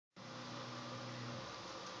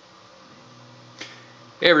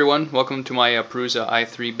Hey everyone, welcome to my Prusa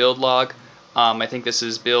i3 build log. I think this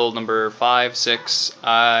is build number 5, 6,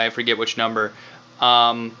 I forget which number.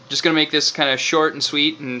 Just going to make this kind of short and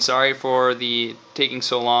sweet, and sorry for the taking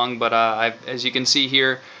so long, but as you can see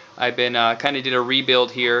here, I've been kind of did a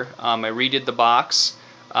rebuild here. I redid the box.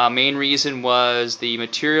 Main reason was the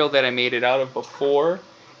material that I made it out of before.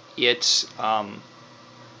 It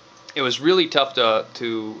was really tough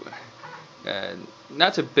to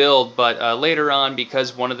not to build, but later on,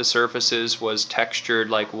 because one of the surfaces was textured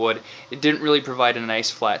like wood, it didn't really provide a nice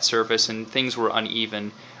flat surface, and things were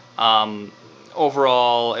uneven.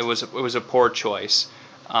 Overall, it was a poor choice.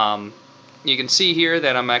 You can see here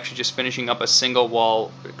that I'm actually just finishing up a single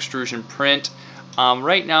wall extrusion print.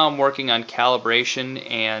 Right now I'm working on calibration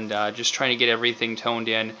and just trying to get everything toned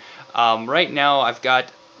in. Right now I've got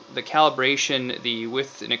the calibration, the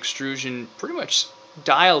width and extrusion pretty much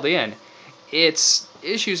dialed in. It's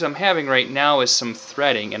issues I'm having right now is some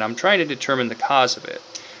threading, and I'm trying to determine the cause of it.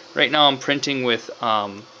 Right now I'm printing with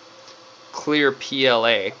clear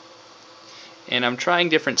PLA, and I'm trying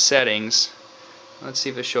different settings. Let's see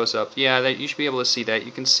if it shows up. Yeah, you should be able to see that.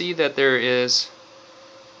 You can see that there is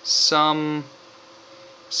seems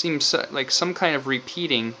like some kind of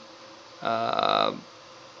repeating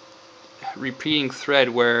thread,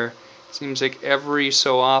 where it seems like every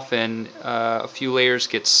so often a few layers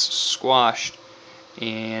gets squashed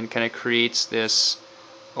and kind of creates this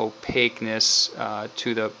opaqueness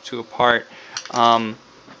to a part.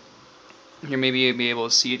 Here, maybe you'll be able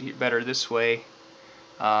to see it better this way.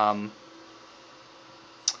 I'm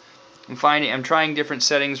trying different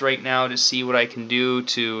settings right now to see what I can do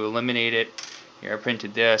to eliminate it. Here, I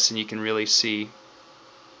printed this, and you can really see.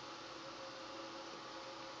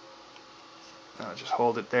 I'll just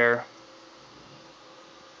hold it there.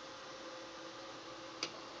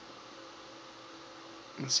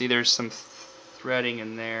 You can see there's some threading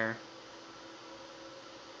in there.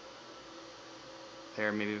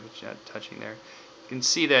 There, maybe it's not touching there. You can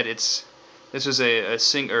see that this was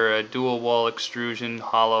a dual wall extrusion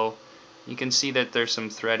hollow. You can see that there's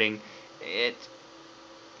some threading. It's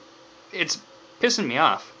pissing me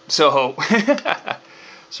off. So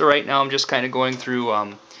so right now I'm just kind of going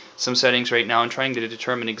through some settings right now and trying to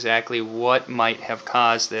determine exactly what might have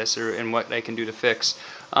caused this, and what I can do to fix.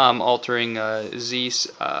 Altering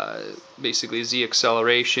basically Z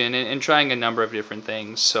acceleration, and trying a number of different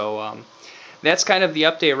things. So that's kind of the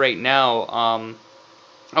update right now.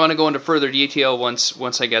 I want to go into further detail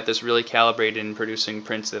once I get this really calibrated and producing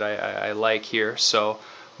prints that I like here. So,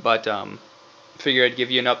 but figure I'd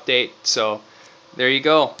give you an update. So there you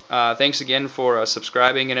go. Thanks again for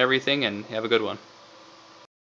subscribing and everything, and have a good one.